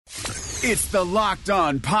It's the Locked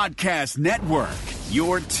On Podcast Network,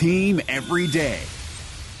 your team every day.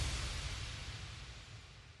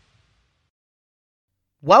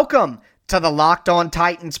 Welcome to the Locked On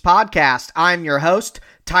Titans podcast. I'm your host,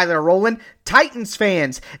 Tyler Rowland. Titans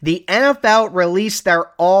fans, the NFL released their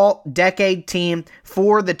all-decade team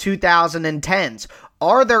for the 2010s.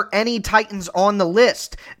 Are there any Titans on the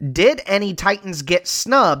list? Did any Titans get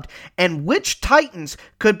snubbed? And which Titans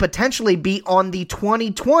could potentially be on the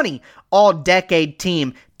 2020 all-decade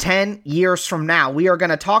team 10 years from now? We are going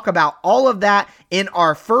to talk about all of that in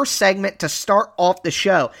our first segment to start off the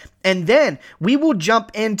show. And then we will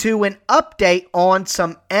jump into an update on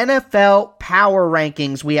some NFL power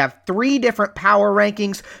rankings. We have 3 different power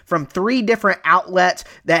rankings from 3 different outlets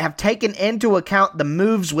that have taken into account the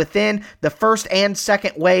moves within the first and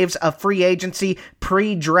second waves of free agency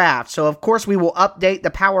pre-draft. So, of course, we will update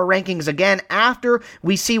the power rankings again after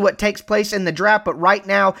we see what takes place in the draft. But right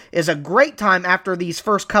now is a great time after these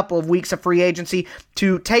first couple of weeks of free agency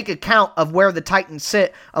to take account of where the Titans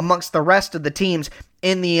sit amongst the rest of the teams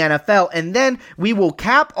in the NFL. And then we will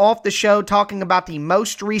cap off the show talking about the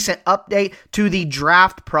most recent update to the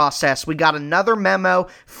draft process. We got another memo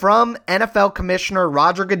from NFL Commissioner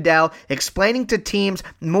Roger Goodell explaining to teams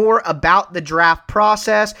more about the draft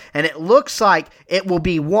process, and it looks like it will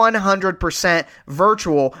be 100%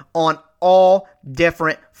 virtual on all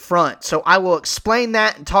different fronts. So I will explain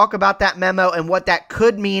that and talk about that memo and what that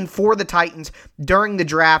could mean for the Titans during the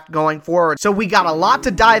draft going forward. So we got a lot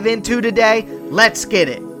to dive into today. Let's get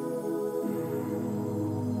it.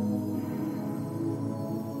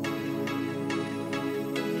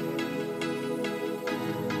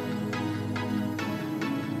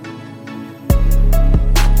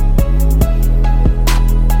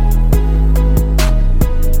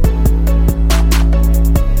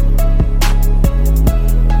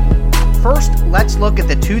 Let's look at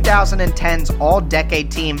the 2010s all-decade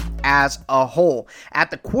team as a whole. At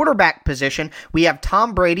the quarterback position, we have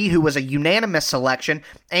Tom Brady, who was a unanimous selection,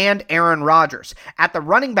 and Aaron Rodgers. At the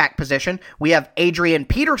running back position, we have Adrian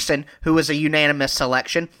Peterson, who was a unanimous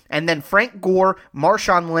selection, and then Frank Gore,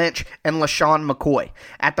 Marshawn Lynch, and LaShawn McCoy.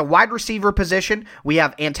 At the wide receiver position, we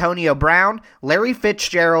have Antonio Brown, Larry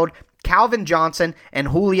Fitzgerald, Calvin Johnson, and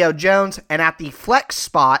Julio Jones. And at the flex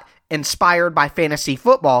spot, inspired by fantasy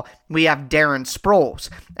football, we have Darren Sproles.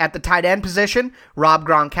 At the tight end position, Rob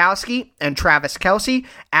Gronkowski and Travis Kelce.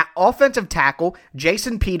 At offensive tackle,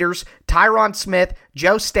 Jason Peters, Tyron Smith,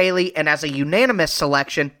 Joe Staley, and as a unanimous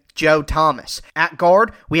selection, Joe Thomas. At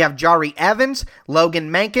guard, we have Jari Evans, Logan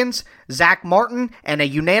Mankins, Zach Martin, and a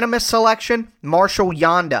unanimous selection, Marshall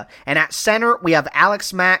Yanda. And at center, we have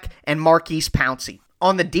Alex Mack and Marquise Pouncey.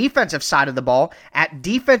 On the defensive side of the ball, at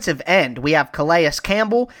defensive end, we have Calais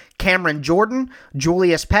Campbell, Cameron Jordan,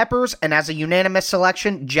 Julius Peppers, and as a unanimous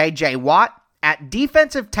selection, J.J. Watt. At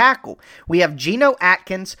defensive tackle, we have Geno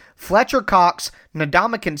Atkins, Fletcher Cox,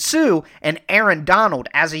 Ndamukong Suh, and Aaron Donald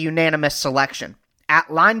as a unanimous selection. At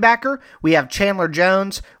linebacker, we have Chandler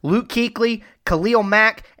Jones, Luke Kuechly, Khalil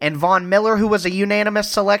Mack, and Von Miller, who was a unanimous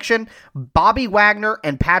selection, Bobby Wagner,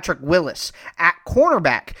 and Patrick Willis. At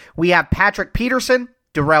cornerback, we have Patrick Peterson,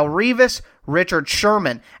 Darrelle Revis, Richard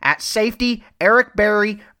Sherman. At safety, Eric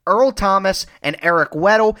Berry, Earl Thomas, and Eric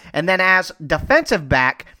Weddle. And then as defensive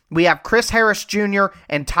back, we have Chris Harris Jr.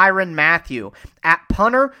 and Tyrann Mathieu. At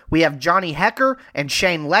punter, we have Johnny Hekker and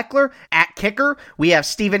Shane Lechler. At kicker, we have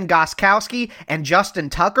Steven Gostkowski and Justin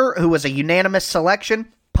Tucker, who was a unanimous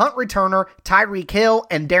selection. Punt returner, Tyreek Hill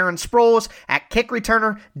and Darren Sproles. At kick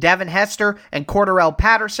returner, Devin Hester and Cordarrelle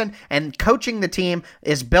Patterson. And coaching the team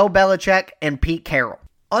is Bill Belichick and Pete Carroll.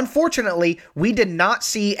 Unfortunately, we did not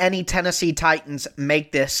see any Tennessee Titans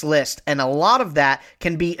make this list, and a lot of that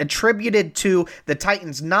can be attributed to the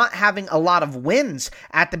Titans not having a lot of wins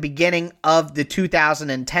at the beginning of the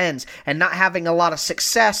 2010s and not having a lot of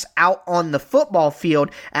success out on the football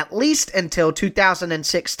field, at least until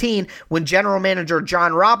 2016 when general manager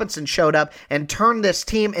John Robinson showed up and turned this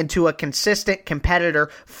team into a consistent competitor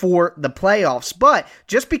for the playoffs. But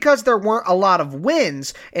just because there weren't a lot of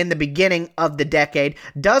wins in the beginning of the decade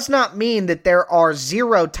does not mean that there are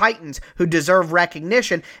 0 Titans who deserve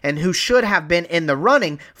recognition and who should have been in the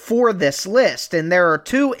running for this list. And there are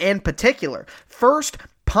 2 in particular. First,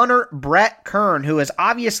 punter Brett Kern, who has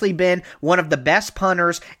obviously been one of the best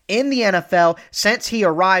punters in the NFL since he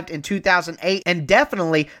arrived in 2008 and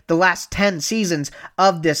definitely the last 10 seasons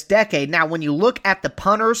of this decade. Now, when you look at the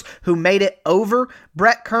punters who made it over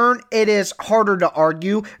Brett Kern, it is harder to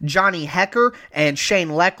argue. Johnny Hecker and Shane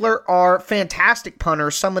Lechler are fantastic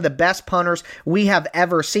punters, some of the best punters we have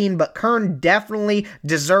ever seen, but Kern definitely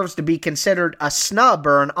deserves to be considered a snub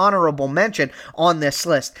or an honorable mention on this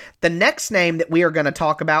list. The next name that we are going to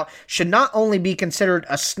talk about should not only be considered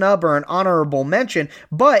a snub or an honorable mention,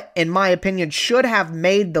 but in my opinion should have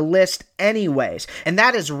made the list anyways, and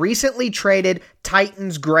that is recently traded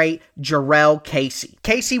Titans great Jurrell Casey.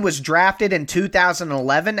 Casey was drafted in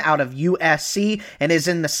 2011 out of USC and is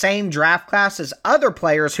in the same draft class as other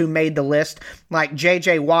players who made the list like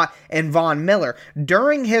J.J. Watt and Von Miller.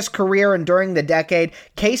 During his career and during the decade,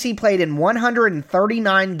 Casey played in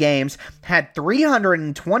 139 games, had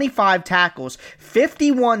 325 tackles,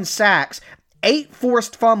 51 sacks, 8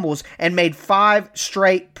 forced fumbles, and made 5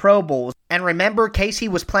 straight Pro Bowls. And remember, Casey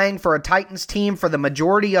was playing for a Titans team for the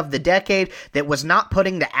majority of the decade that was not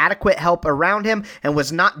putting the adequate help around him and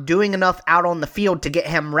was not doing enough out on the field to get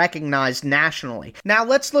him recognized nationally. Now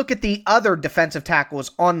let's look at the other defensive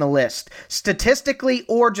tackles on the list. Statistically,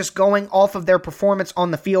 or just going off of their performance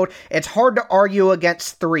on the field, it's hard to argue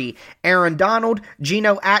against 3. Aaron Donald,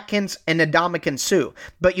 Geno Atkins, and Ndamukong Suh.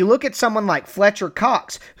 But you look at someone like Fletcher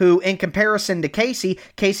Cox, who in comparison to Casey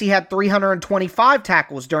had 325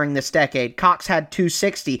 tackles during this decade. Cox had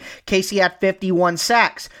 260. Casey had 51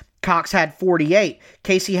 sacks. Cox had 48.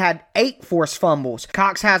 Casey had 8 forced fumbles.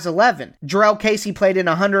 Cox has 11. Jurrell Casey played in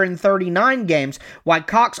 139 games, while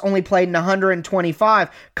Cox only played in 125.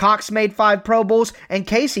 Cox made 5 Pro Bowls, and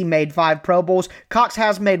Casey made 5 Pro Bowls. Cox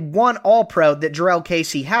has made 1 All-Pro that Jurrell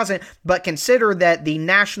Casey hasn't, but consider that the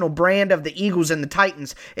national brand of the Eagles and the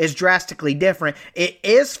Titans is drastically different. It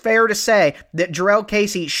is fair to say that Jurrell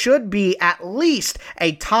Casey should be at least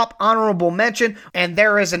a top honorable mention, and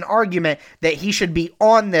there is an argument that he should be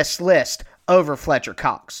on this list over Fletcher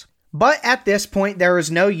Cox. But at this point, there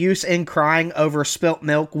is no use in crying over spilt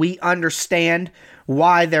milk. We understand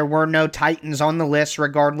why there were no Titans on the list,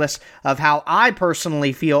 regardless of how I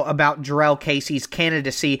personally feel about Jurrell Casey's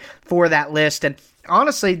candidacy for that list. And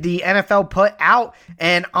honestly, the NFL put out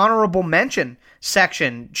an honorable mention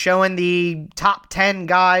section showing the top 10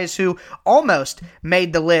 guys who almost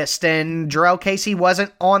made the list, and Jurrell Casey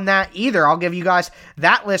wasn't on that either. I'll give you guys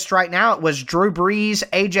that list right now. It was Drew Brees,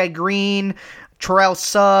 AJ Green, Terrell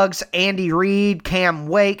Suggs, Andy Reid, Cam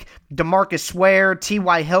Wake, DeMarcus Ware,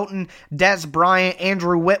 T.Y. Hilton, Des Bryant,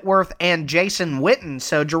 Andrew Whitworth, and Jason Witten.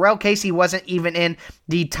 So Jurrell Casey wasn't even in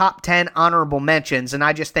the top 10 honorable mentions, and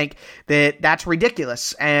I just think that that's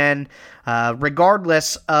ridiculous. And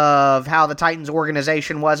regardless of how the Titans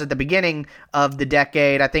organization was at the beginning of the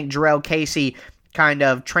decade, I think Jurrell Casey kind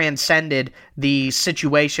of transcended the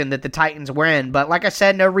situation that the Titans were in. But like I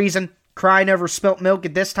said, no reason crying over spilt milk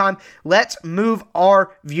at this time. Let's move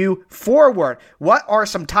our view forward. What are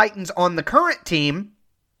some Titans on the current team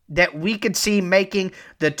that we could see making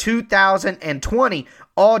the 2020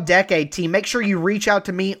 All-Decade team? Make sure you reach out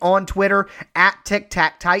to me on Twitter at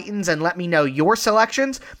TicTacTitans and let me know your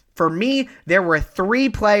selections. For me, there were 3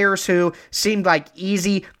 players who seemed like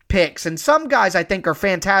easy picks, and some guys I think are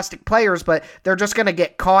fantastic players, but they're just going to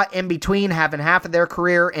get caught in between, having half of their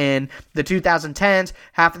career in the 2010s,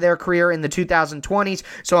 half of their career in the 2020s.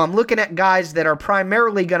 So I'm looking at guys that are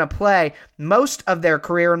primarily going to play most of their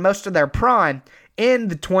career and most of their prime in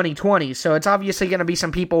the 2020s. So it's obviously going to be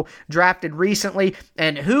some people drafted recently,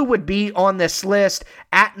 and who would be on this list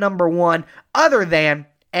at number 1 other than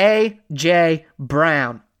A.J.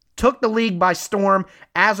 Brown? Took the league by storm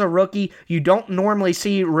as a rookie. You don't normally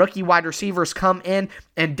see rookie wide receivers come in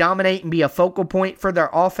and dominate and be a focal point for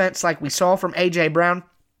their offense like we saw from A.J. Brown.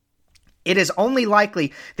 It is only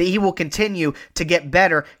likely that he will continue to get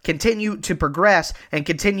better, continue to progress, and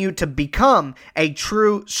continue to become a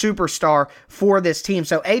true superstar for this team.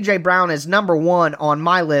 So A.J. Brown is number 1 on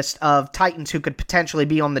my list of Titans who could potentially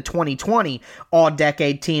be on the 2020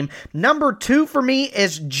 All-Decade team. Number 2 for me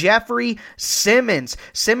is Jeffrey Simmons.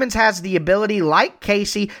 Simmons has the ability, like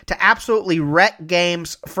Casey, to absolutely wreck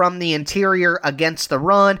games from the interior against the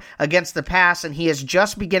run, against the pass, and he is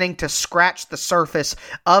just beginning to scratch the surface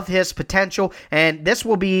of his potential, and this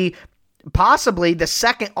will be possibly the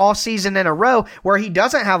second off season in a row where he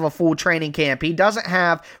doesn't have a full training camp. He doesn't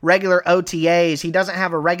have regular OTAs. He doesn't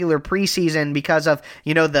have a regular preseason because of,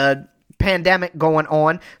 the pandemic going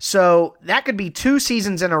on. So that could be 2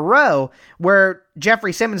 seasons in a row where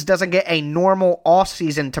Jeffrey Simmons doesn't get a normal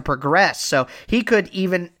offseason to progress. So he could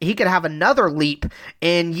have another leap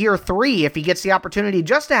in year 3 if he gets the opportunity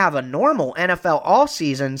just to have a normal NFL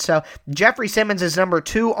offseason. So Jeffrey Simmons is number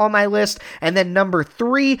 2 on my list. And then number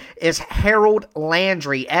 3 is Harold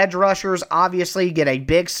Landry. Edge rushers obviously get a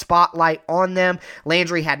big spotlight on them.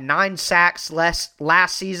 Landry had 9 sacks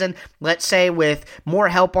last season. Let's say with more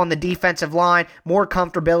help on the defensive line, more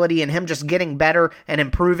comfortability, and him just getting better and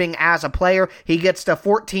improving as a player, he gets to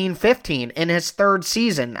 14-15 in his 3rd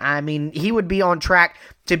season. I mean, he would be on track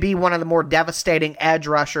to be one of the more devastating edge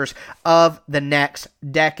rushers of the next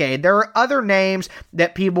decade. There are other names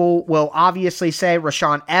that people will obviously say.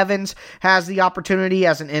 Rashaan Evans has the opportunity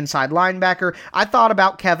as an inside linebacker. I thought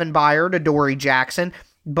about Kevin Byard, Adoree Jackson,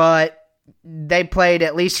 but they played,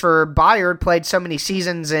 at least for Byard, played so many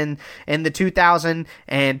seasons in the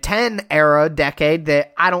 2010 era decade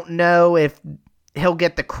that I don't know if he'll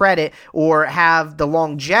get the credit or have the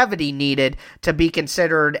longevity needed to be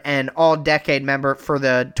considered an all-decade member for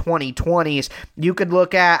the 2020s. You could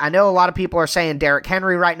look at, I know a lot of people are saying Derrick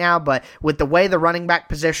Henry right now, but with the way the running back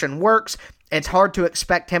position works, it's hard to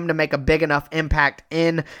expect him to make a big enough impact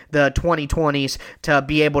in the 2020s to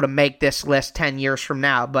be able to make this list 10 years from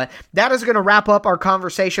now. But that is going to wrap up our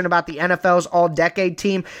conversation about the NFL's all-decade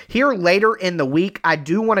team. Here later in the week, I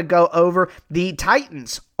do want to go over the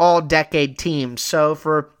Titans' all-decade team. So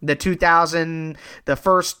for the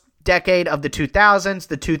first decade of the 2000s,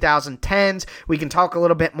 the 2010s. We can talk a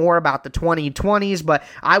little bit more about the 2020s, but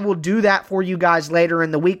I will do that for you guys later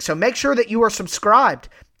in the week. So make sure that you are subscribed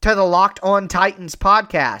to the Locked On Titans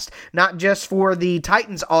podcast, not just for the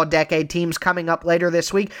Titans all-decade teams coming up later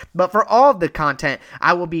this week, but for all of the content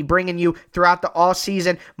I will be bringing you throughout the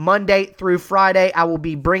all-season, Monday through Friday. I will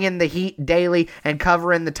be bringing the heat daily and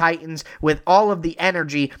covering the Titans with all of the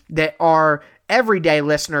energy that our everyday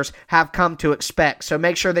listeners have come to expect. So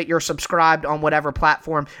make sure that you're subscribed on whatever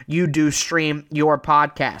platform you do stream your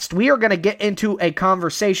podcast. We are going to get into a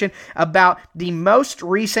conversation about the most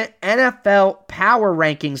recent NFL power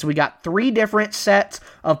rankings. We got 3 different sets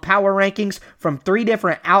of power rankings from 3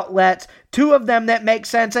 different outlets, 2 of them that make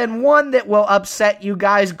sense and 1 that will upset you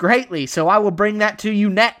guys greatly. So I will bring that to you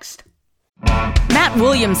next. Matt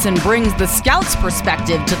Williamson brings the scout's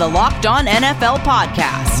perspective to the Locked On NFL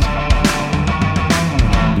podcast.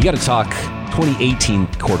 We got to talk 2018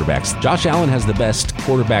 quarterbacks. Josh Allen has the best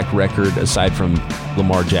quarterback record aside from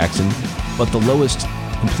Lamar Jackson, but the lowest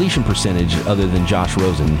completion percentage other than Josh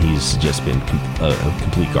Rosen. He's just been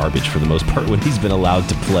complete garbage for the most part when he's been allowed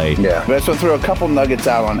to play. Yeah, but I just want to throw a couple nuggets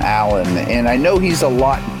out on Allen, and I know he's a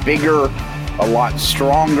lot bigger, a lot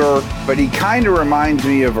stronger, but he kind of reminds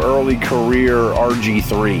me of early career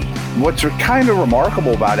RG3. What's kind of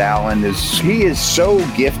remarkable about Allen is he is so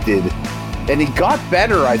gifted. And he got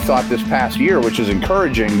better, I thought, this past year, which is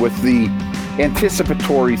encouraging with the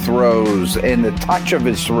anticipatory throws and the touch of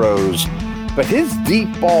his throws. But his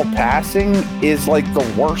deep ball passing is like the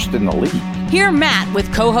worst in the league. Hear Matt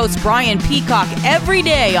with co-host Brian Peacock every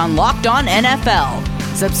day on Locked On NFL.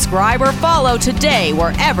 Subscribe or follow today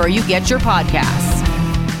wherever you get your podcasts.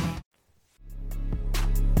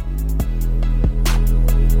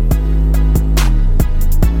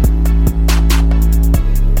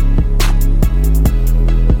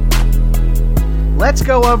 Let's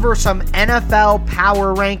go over some NFL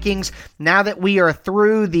power rankings now that we are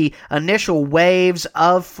through the initial waves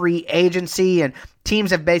of free agency and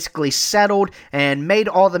teams have basically settled and made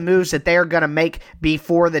all the moves that they are going to make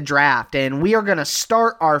before the draft. And we are going to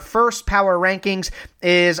start our first power rankings,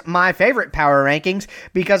 is my favorite power rankings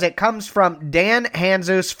because it comes from Dan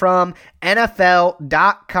Hanzus from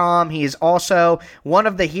NFL.com. He is also one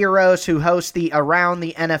of the heroes who hosts the Around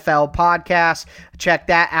the NFL podcast. Check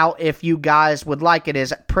that out if you guys would like. It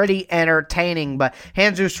is pretty entertaining. But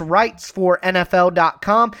Hanzus writes for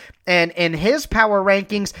NFL.com, and in his power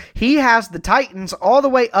rankings, he has the Titans all the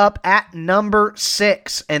way up at number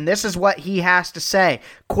 6. And this is what he has to say.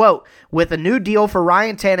 Quote, with a new deal for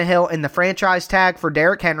Ryan Tannehill and the franchise tag for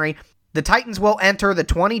Derrick Henry, the Titans will enter the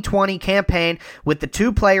 2020 campaign with the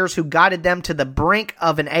 2 players who guided them to the brink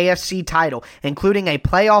of an AFC title, including a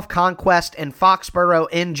playoff conquest in Foxborough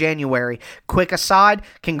in January. Quick aside,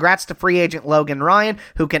 congrats to free agent Logan Ryan,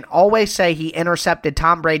 who can always say he intercepted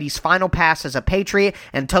Tom Brady's final pass as a Patriot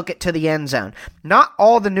and took it to the end zone. Not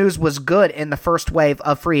all the news was good in the first wave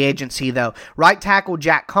of free agency, though. Right tackle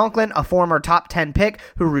Jack Conklin, a former top 10 pick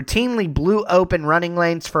who routinely blew open running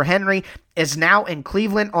lanes for Henry, is now in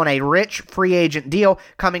Cleveland on a rich free agent deal,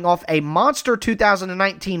 coming off a monster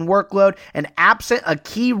 2019 workload, and absent a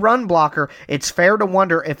key run blocker, it's fair to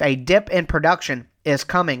wonder if a dip in production is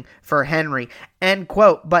coming for Henry. end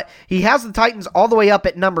quote. But he has the Titans all the way up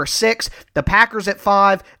at number 6, the Packers at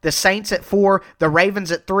 5, the Saints at 4, the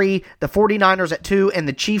Ravens at 3, the 49ers at 2, and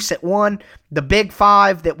the Chiefs at 1. The big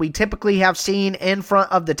 5 that we typically have seen in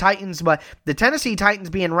front of the Titans, but the Tennessee Titans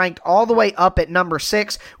being ranked all the way up at number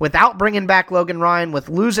 6 without bringing back Logan Ryan, with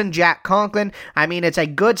losing Jack Conklin. I mean, it's a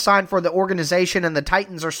good sign for the organization, and the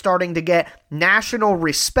Titans are starting to get national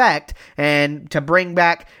respect, and to bring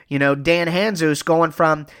back, Dan Hanzus, going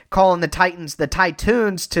from calling the Titans the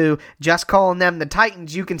Titans to just calling them the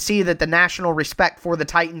Titans. You can see that the national respect for the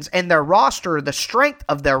Titans and their roster, the strength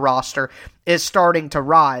of their roster, is starting to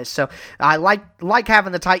rise. So I like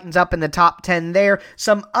having the Titans up in the top 10 there.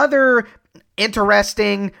 Some other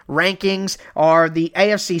interesting rankings are the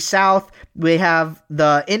AFC South. We have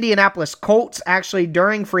the Indianapolis Colts actually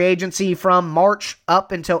during free agency from March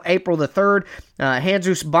up until April the 3rd.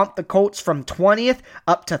 Hanzus bumped the Colts from 20th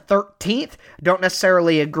up to 13th. Don't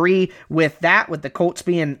necessarily agree with that, with the Colts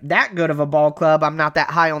being that good of a ball club. I'm not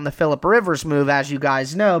that high on the Phillip Rivers move, as you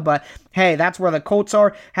guys know, but hey, that's where the Colts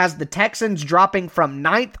are. Has the Texans dropping from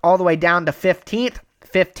 9th all the way down to 15th.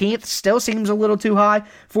 15th still seems a little too high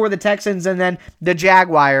for the Texans, and then the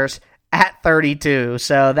Jaguars at 32.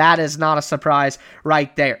 So that is not a surprise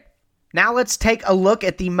right there. Now let's take a look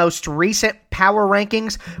at the most recent power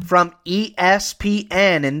rankings from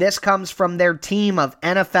ESPN, and this comes from their team of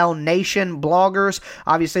NFL Nation bloggers.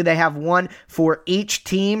 Obviously, they have one for each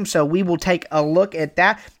team, so we will take a look at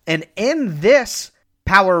that. And in this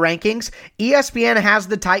power rankings, ESPN has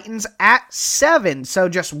the Titans at 7, so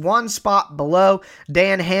just one spot below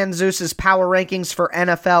Dan Hanzus' power rankings for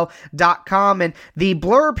NFL.com. And the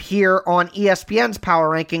blurb here on ESPN's power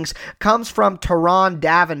rankings comes from Teron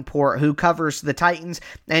Davenport, who covers the Titans,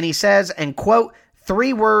 and he says, and quote,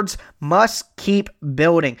 3 words: must keep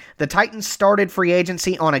building. The Titans started free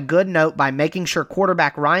agency on a good note by making sure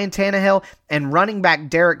quarterback Ryan Tannehill and running back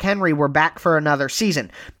Derrick Henry were back for another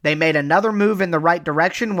season. They made another move in the right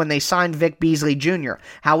direction when they signed Vic Beasley Jr.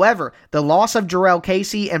 However, the loss of Jarrell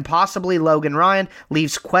Casey and possibly Logan Ryan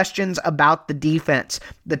leaves questions about the defense.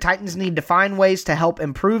 The Titans need to find ways to help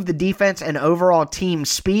improve the defense and overall team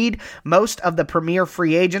speed. Most of the premier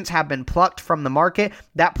free agents have been plucked from the market.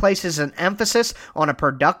 That places an emphasis on a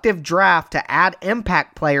productive draft to add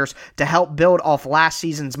impact players to help build off last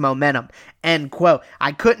season's momentum. End quote.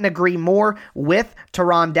 I couldn't agree more with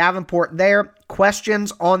Teron Davenport there.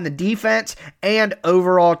 Questions on the defense and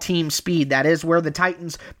overall team speed. That is where the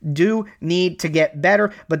Titans do need to get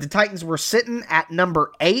better, but the Titans were sitting at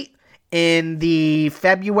number 8 in the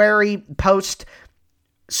February post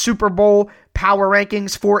Super Bowl power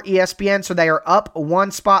rankings for ESPN, so they are up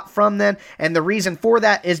one spot from them, and the reason for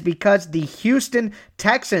that is because the Houston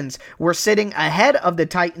Texans were sitting ahead of the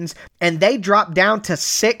Titans, and they dropped down to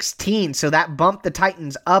 16, so that bumped the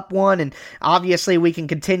Titans up one, and obviously we can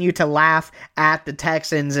continue to laugh at the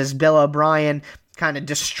Texans as Bill O'Brien kind of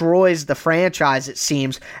destroys the franchise, it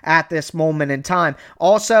seems, at this moment in time.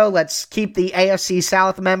 Also, let's keep the AFC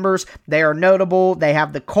South members. They are notable. They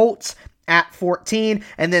have the Colts at 14,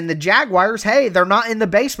 and then the Jaguars, hey, they're not in the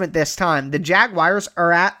basement this time. The Jaguars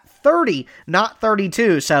are at 30, not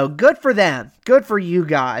 32, so good for them. Good for you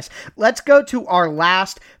guys. Let's go to our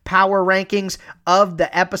last power rankings of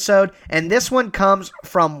the episode, and this one comes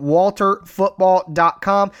from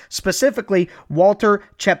WalterFootball.com, specifically Walter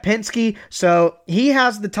Chepinski. So he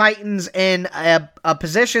has the Titans in a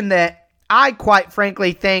position that I quite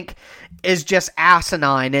frankly think is just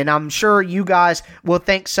asinine, and I'm sure you guys will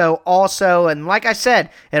think so also. And like I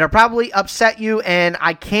said, it'll probably upset you, and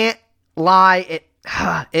I can't lie,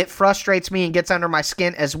 it frustrates me and gets under my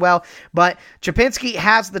skin as well. But Chepinski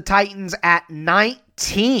has the Titans at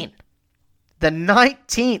 19, the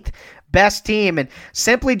 19th best team, and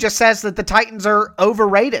simply just says that the Titans are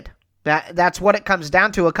overrated. That's what it comes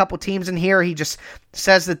down to. A couple teams in here, he just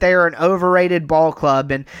says that they are an overrated ball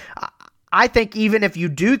club, and I think even if you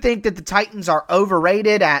do think that the Titans are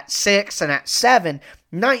overrated at 6 and at 7,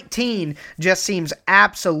 19 just seems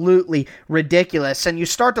absolutely ridiculous. And you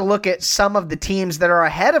start to look at some of the teams that are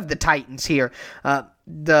ahead of the Titans here.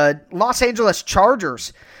 The Los Angeles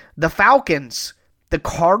Chargers, the Falcons, the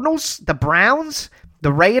Cardinals, the Browns,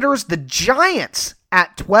 the Raiders, the Giants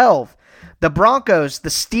at 12. The Broncos, the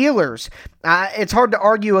Steelers. It's hard to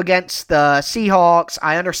argue against the Seahawks.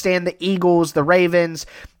 I understand the Eagles, the Ravens.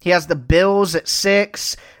 He has the Bills at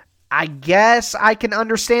 6. I guess I can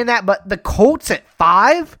understand that, but the Colts at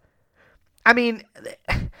 5? I mean,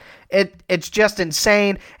 it's just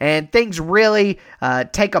insane, and things really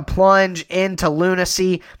take a plunge into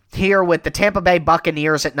lunacy here with the Tampa Bay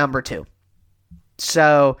Buccaneers at number 2.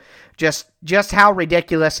 So Just how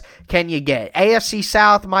ridiculous can you get? AFC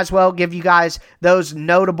South, might as well give you guys those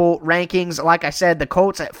notable rankings. Like I said, the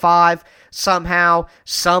Colts at 5 somehow,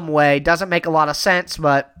 some way. Doesn't make a lot of sense,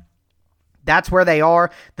 but that's where they are.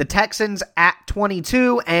 The Texans at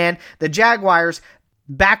 22 and the Jaguars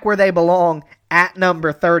back where they belong at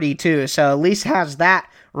number 32. So at least has that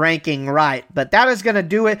ranking right. But that is going to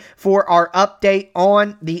do it for our update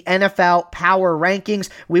on the NFL Power Rankings.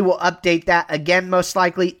 We will update that again most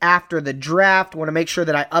likely after the draft. Want to make sure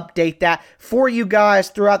that I update that for you guys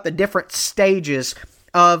throughout the different stages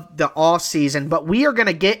of the off season. But we are going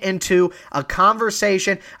to get into a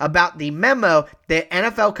conversation about the memo that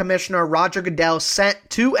NFL Commissioner Roger Goodell sent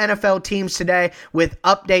to NFL teams today with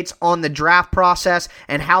updates on the draft process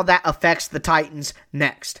and how that affects the Titans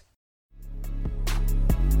next.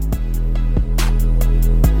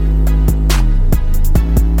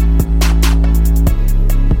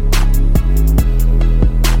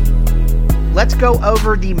 Let's go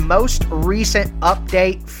over the most recent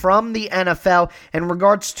update from the NFL in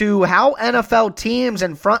regards to how NFL teams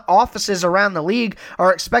and front offices around the league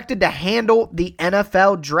are expected to handle the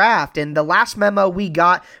NFL draft. And the last memo we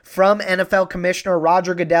got from NFL Commissioner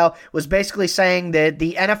Roger Goodell was basically saying that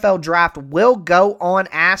the NFL draft will go on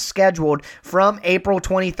as scheduled from April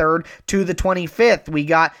 23rd to the 25th. We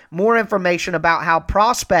got more information about how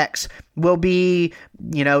prospects will be,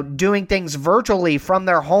 doing things virtually from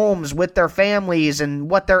their homes with their families and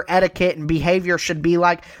what their etiquette and behavior should be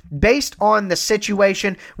like based on the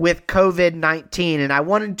situation with COVID-19. And I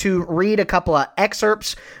wanted to read a couple of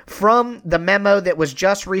excerpts from the memo that was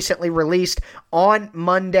just recently released on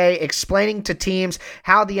Monday explaining to teams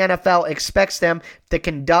how the NFL expects them to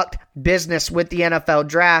conduct business with the NFL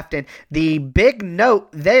draft. And the big note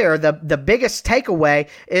there, the biggest takeaway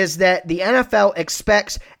is that the NFL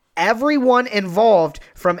expects everyone involved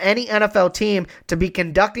from any NFL team to be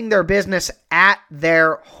conducting their business at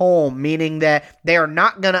their home, meaning that they are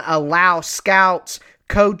not going to allow scouts,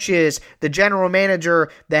 coaches, the general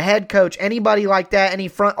manager, the head coach, anybody like that, any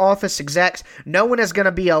front office execs, no one is going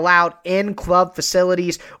to be allowed in club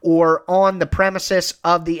facilities or on the premises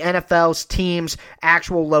of the NFL's team's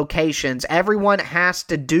actual locations. Everyone has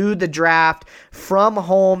to do the draft from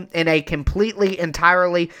home in a completely,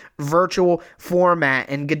 entirely virtual format.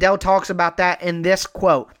 And Goodell talks about that in this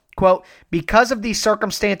quote. Quote, because of these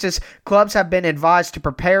circumstances, clubs have been advised to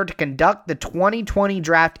prepare to conduct the 2020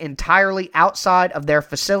 draft entirely outside of their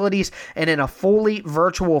facilities and in a fully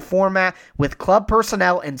virtual format with club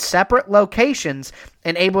personnel in separate locations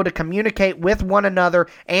and able to communicate with one another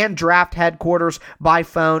and draft headquarters by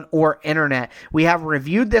phone or internet. We have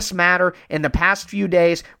reviewed this matter in the past few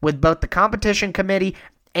days with both the competition committee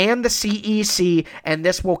and the CEC, and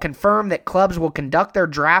this will confirm that clubs will conduct their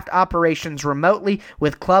draft operations remotely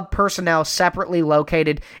with club personnel separately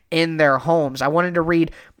located in their homes. I wanted to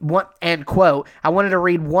read one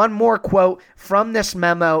more quote from this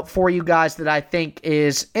memo for you guys that I think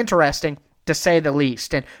is interesting, to say the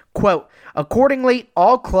least. And quote, accordingly,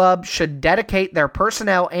 all clubs should dedicate their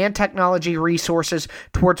personnel and technology resources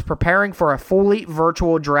towards preparing for a fully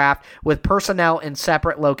virtual draft with personnel in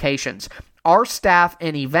separate locations. Our staff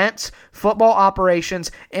in events, football operations,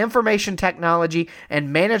 information technology,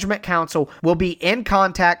 and management council will be in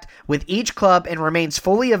contact with each club and remains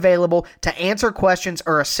fully available to answer questions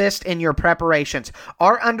or assist in your preparations.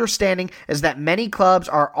 Our understanding is that many clubs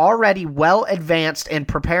are already well advanced in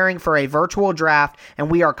preparing for a virtual draft, and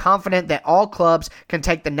we are confident that all clubs can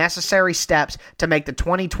take the necessary steps to make the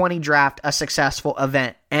 2020 draft a successful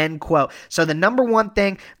event. End quote. So the number one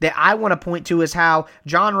thing that I want to point to is how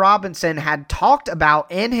John Robinson had talked about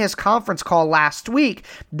in his conference call last week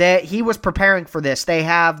that he was preparing for this. They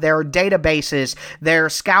have their databases, their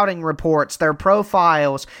scouting reports, their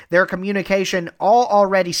profiles, their communication all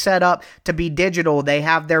already set up to be digital. They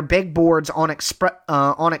have their big boards on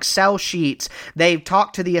Excel sheets. They've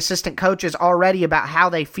talked to the assistant coaches already about how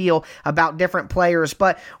they feel about different players.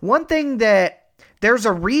 But one thing that there's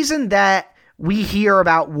a reason that we hear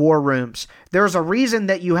about war rooms. There's a reason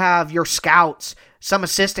that you have your scouts, some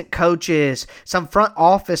assistant coaches, some front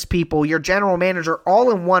office people, your general manager,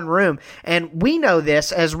 all in one room. And we know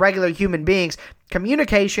this as regular human beings.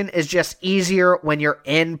 Communication is just easier when you're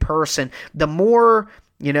in person. The more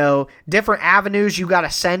different avenues you got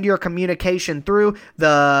to send your communication through,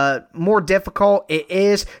 the more difficult it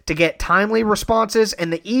is to get timely responses,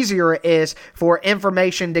 and the easier it is for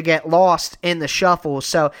information to get lost in the shuffle.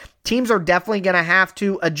 So teams are definitely going to have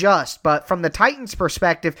to adjust. But from the Titans'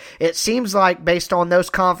 perspective, it seems like, based on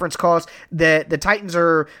those conference calls, that the Titans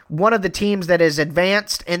are one of the teams that is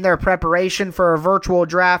advanced in their preparation for a virtual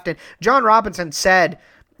draft. And John Robinson said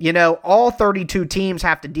all 32 teams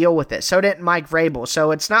have to deal with it. So didn't Mike Vrabel.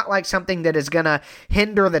 So it's not like something that is going to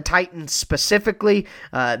hinder the Titans specifically.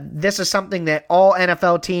 This is something that all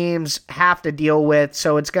NFL teams have to deal with.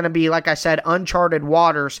 So it's going to be, like I said, uncharted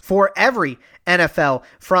waters for every NFL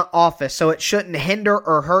front office. So it shouldn't hinder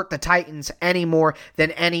or hurt the Titans any more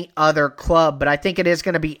than any other club. But I think it is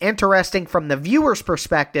going to be interesting from the viewer's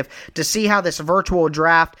perspective to see how this virtual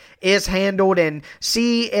draft is handled and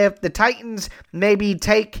see if the Titans maybe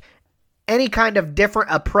take any kind of different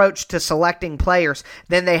approach to selecting players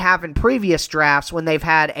than they have in previous drafts when they've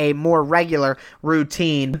had a more regular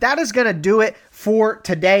routine. That is going to do it for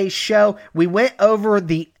today's show. We went over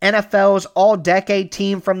the NFL's all-decade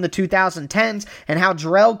team from the 2010s and how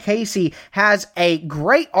Jarrell Casey has a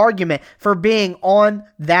great argument for being on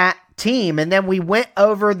that team. And then we went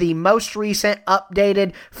over the most recent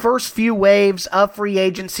updated first few waves of free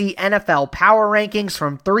agency NFL power rankings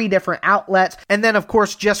from 3 different outlets. And then, of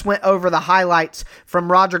course, just went over the highlights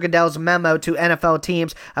from Roger Goodell's memo to NFL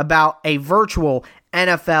teams about a virtual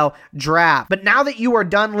NFL draft. But now that you are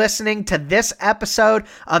done listening to this episode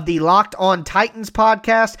of the Locked On Titans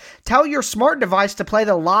podcast, tell your smart device to play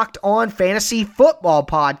the Locked On Fantasy Football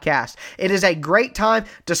podcast. It is a great time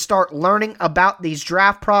to start learning about these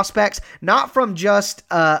draft prospects, not from just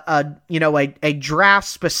a draft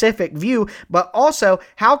specific view, but also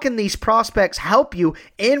how can these prospects help you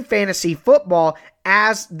in fantasy football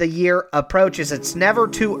as the year approaches. It's never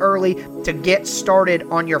too early to get started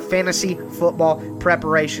on your fantasy football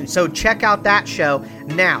preparation. So check out that show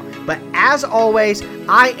now. But as always,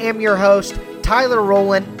 I am your host, Tyler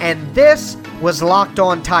Rowland, and this was Locked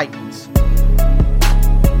On Titans.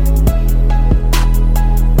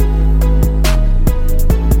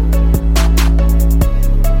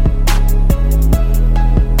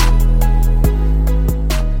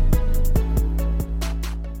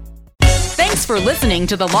 Thanks for listening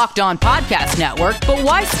to the Locked On Podcast Network, but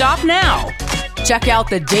why stop now? Check out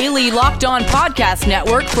the daily Locked On Podcast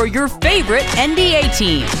Network for your favorite NBA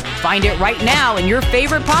team. Find it right now in your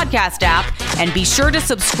favorite podcast app, and be sure to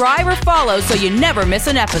subscribe or follow so you never miss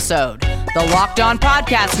an episode. The Locked On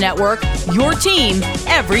Podcast Network, your team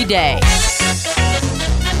every day.